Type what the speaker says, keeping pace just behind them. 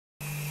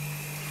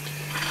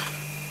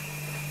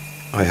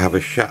I have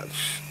a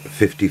Schatz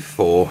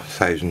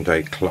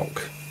 54,000-day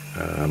clock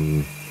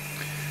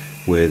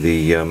where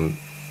the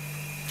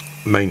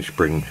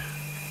mainspring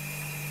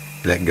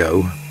let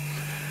go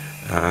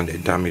and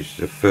it damaged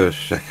the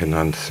first, second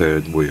and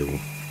third wheel.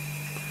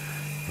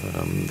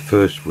 The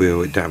first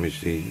wheel, it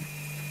damaged the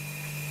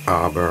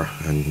arbor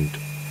and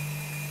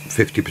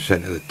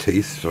 50% of the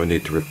teeth, so I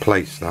need to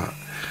replace that.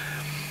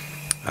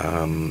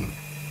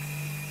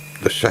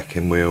 The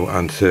second wheel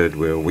and third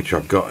wheel, which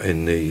I've got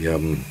in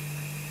the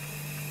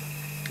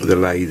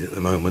lathe at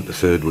the moment, the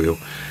third wheel,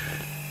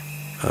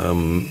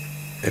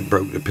 it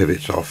broke the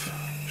pivots off,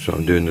 so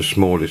I'm doing the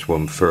smallest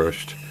one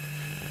first.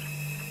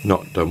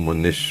 Not done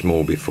one this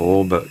small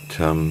before, but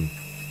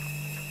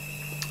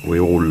we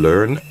all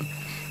learn,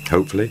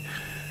 hopefully.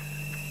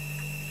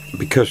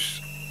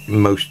 Because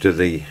most of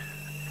the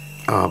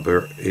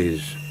arbor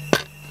is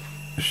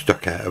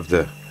stuck out of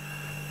the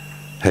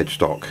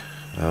headstock,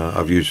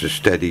 I've used a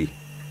steady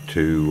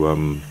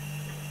to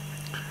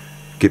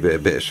give it a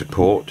bit of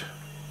support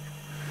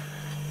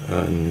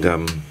and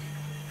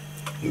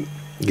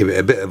give it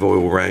a bit of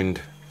oil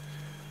around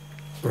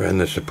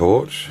the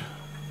supports,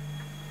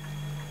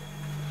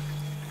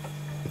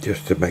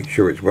 just to make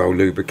sure it's well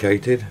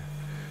lubricated,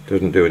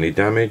 doesn't do any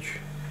damage.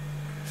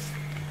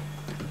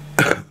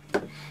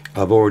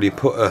 I've already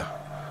put a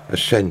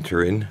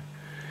centre in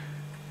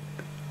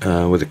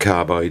with a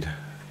carbide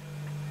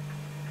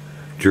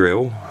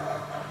drill,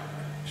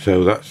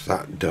 so that's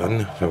that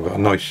done. So I've got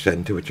a nice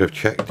centre which I've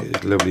checked,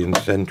 it's lovely and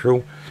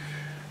central,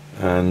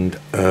 and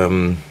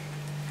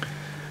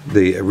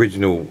the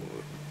original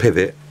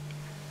pivot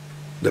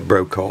that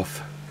broke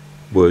off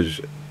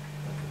was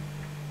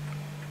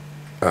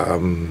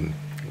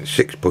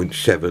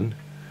 6.7,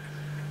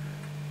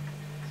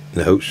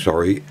 no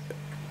sorry,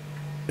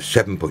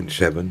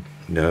 7.7,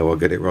 no, I'll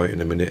get it right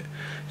in a minute,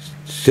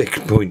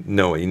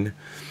 6.9.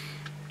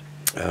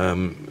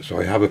 So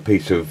I have a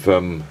piece of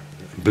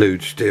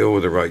blued steel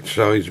the right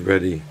size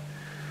ready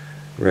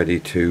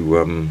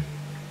to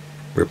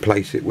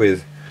replace it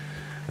with.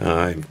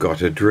 I've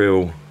got a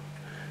drill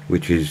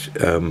which is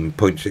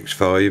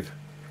 0.65,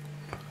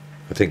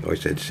 I think I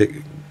said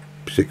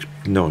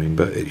 6.9,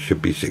 but it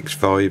should be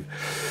 6.5.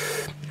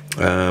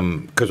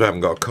 Because I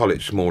haven't got a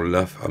collet small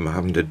enough, I'm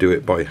having to do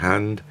it by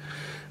hand,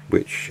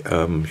 which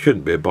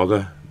shouldn't be a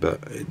bother, but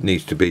it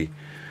needs to be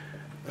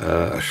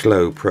a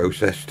slow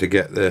process to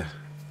get the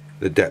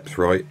depth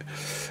right.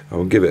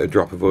 I'll give it a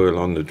drop of oil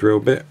on the drill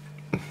bit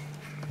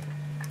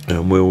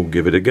and we'll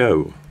give it a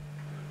go.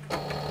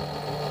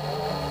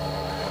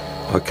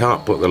 I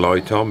can't put the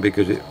light on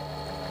because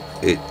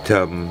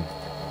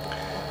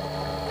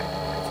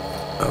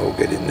I'll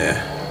get in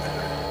there.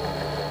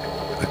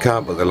 I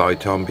can't put the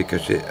light on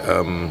because it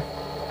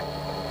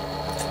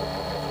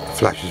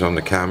flashes on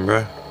the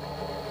camera.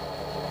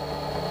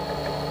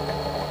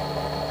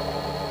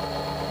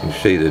 You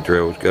see the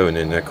drills going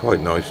in there quite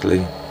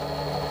nicely.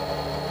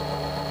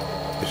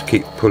 Just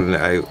keep pulling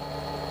it out.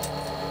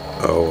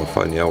 Oh, I'll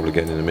find the hole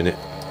again in a minute.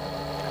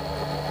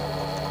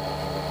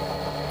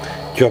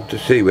 Job to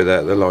see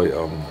without the light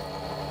on.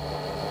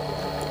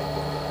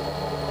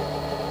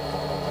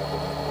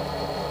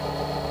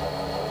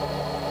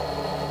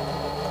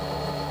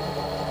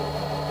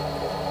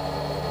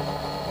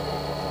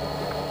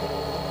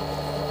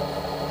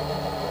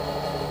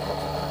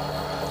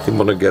 You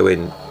want to go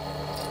in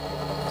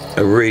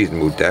a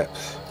reasonable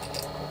depth,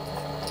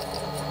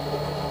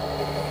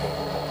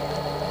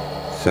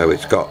 so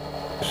it's got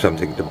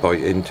something to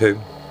bite into.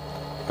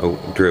 Oh,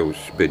 drill's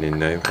spinning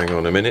now, hang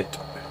on a minute,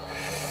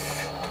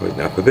 tighten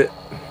up a bit.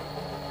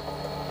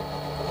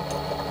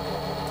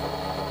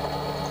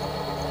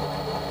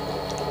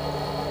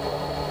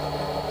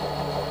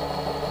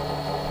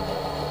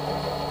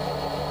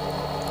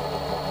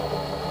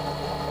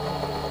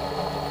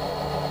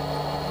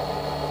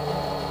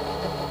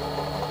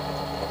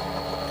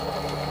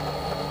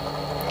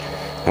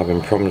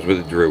 Having problems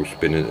with the drill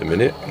spinning at the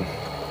minute.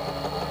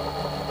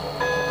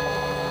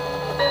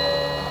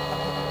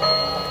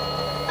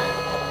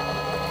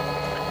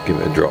 Give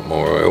it a drop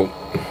more oil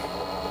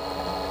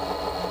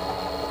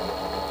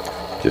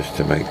just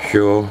to make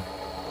sure.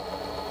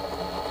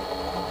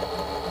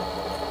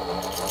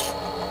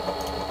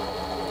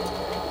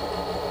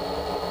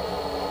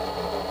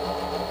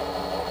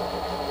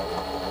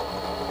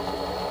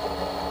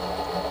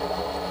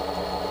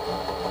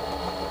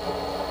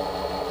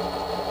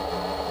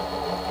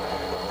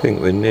 I think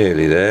we're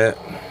nearly there,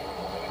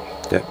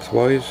 depth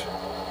wise.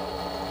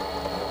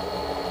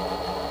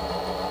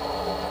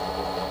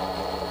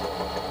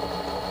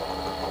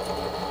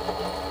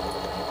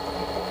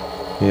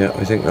 Yeah,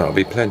 I think that'll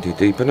be plenty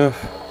deep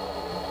enough.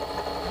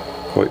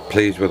 Quite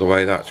pleased with the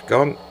way that's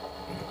gone.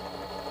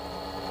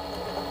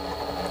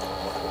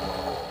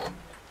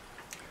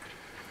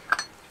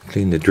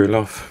 Clean the drill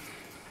off.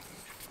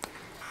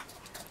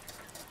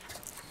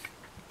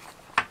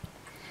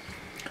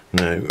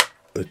 Now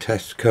the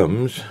test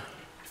comes.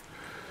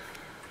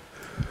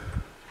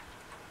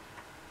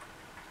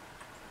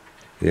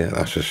 Yeah,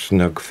 that's a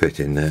snug fit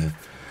in there.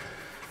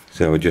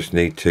 So I just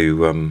need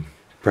to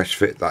press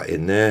fit that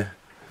in there,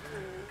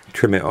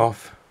 trim it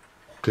off,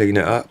 clean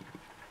it up,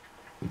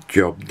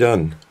 job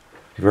done.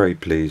 Very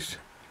pleased.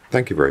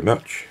 Thank you very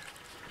much.